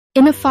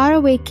In a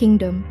faraway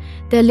kingdom,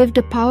 there lived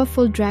a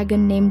powerful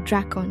dragon named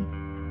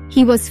Drakon.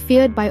 He was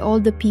feared by all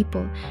the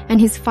people, and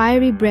his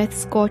fiery breath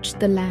scorched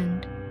the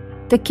land.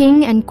 The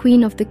king and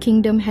queen of the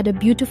kingdom had a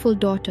beautiful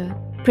daughter,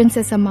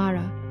 Princess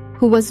Amara,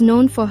 who was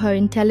known for her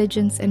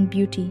intelligence and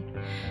beauty.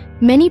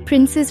 Many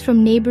princes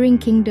from neighboring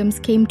kingdoms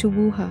came to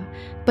woo her,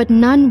 but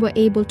none were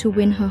able to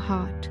win her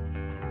heart.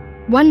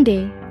 One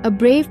day, a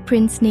brave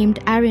prince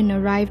named Arin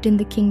arrived in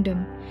the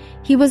kingdom.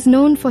 He was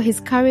known for his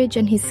courage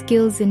and his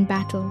skills in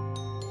battle.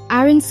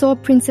 Arin saw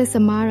Princess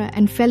Amara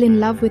and fell in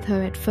love with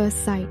her at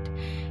first sight.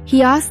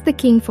 He asked the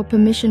king for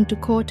permission to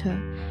court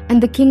her, and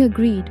the king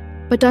agreed,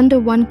 but under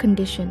one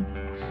condition.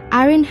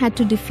 Arin had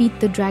to defeat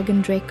the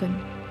dragon Drakon.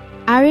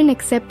 Arin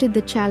accepted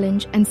the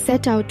challenge and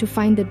set out to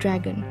find the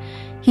dragon.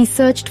 He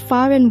searched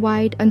far and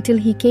wide until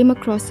he came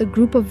across a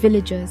group of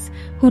villagers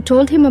who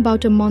told him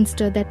about a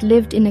monster that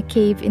lived in a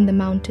cave in the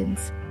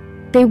mountains.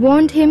 They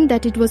warned him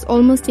that it was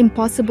almost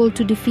impossible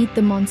to defeat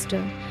the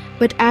monster,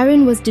 but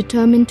Arin was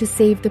determined to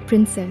save the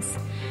princess.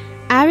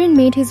 Arin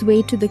made his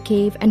way to the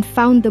cave and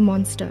found the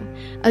monster,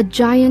 a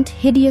giant,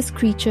 hideous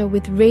creature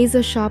with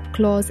razor-sharp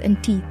claws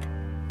and teeth.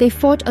 They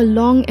fought a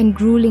long and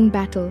grueling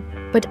battle,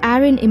 but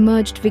Arin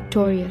emerged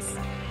victorious.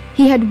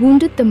 He had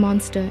wounded the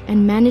monster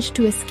and managed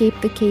to escape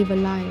the cave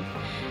alive.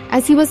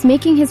 As he was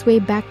making his way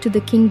back to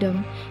the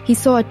kingdom, he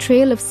saw a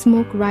trail of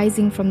smoke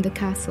rising from the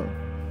castle.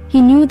 He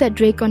knew that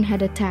Drakon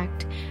had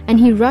attacked, and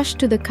he rushed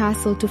to the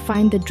castle to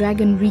find the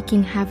dragon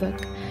wreaking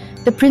havoc.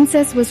 The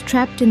princess was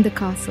trapped in the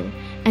castle,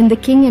 and the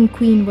king and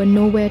queen were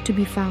nowhere to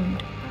be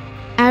found.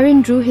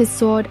 Arin drew his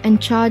sword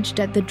and charged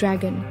at the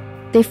dragon.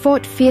 They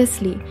fought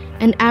fiercely,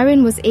 and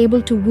Arin was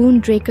able to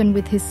wound Drakon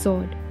with his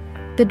sword.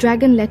 The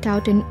dragon let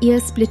out an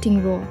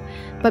ear-splitting roar,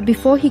 but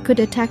before he could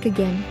attack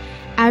again,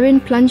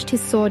 Arin plunged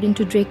his sword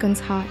into Drakon's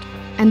heart,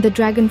 and the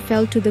dragon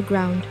fell to the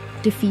ground,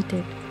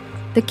 defeated.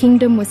 The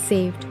kingdom was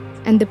saved,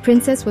 and the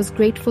princess was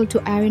grateful to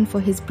Arin for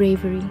his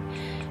bravery.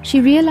 She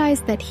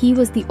realized that he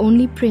was the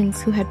only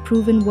prince who had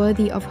proven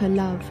worthy of her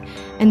love,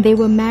 and they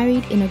were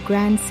married in a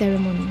grand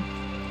ceremony.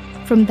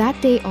 From that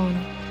day on,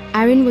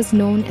 Arin was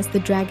known as the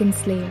Dragon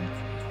Slayer,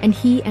 and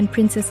he and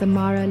Princess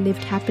Amara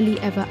lived happily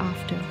ever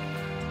after.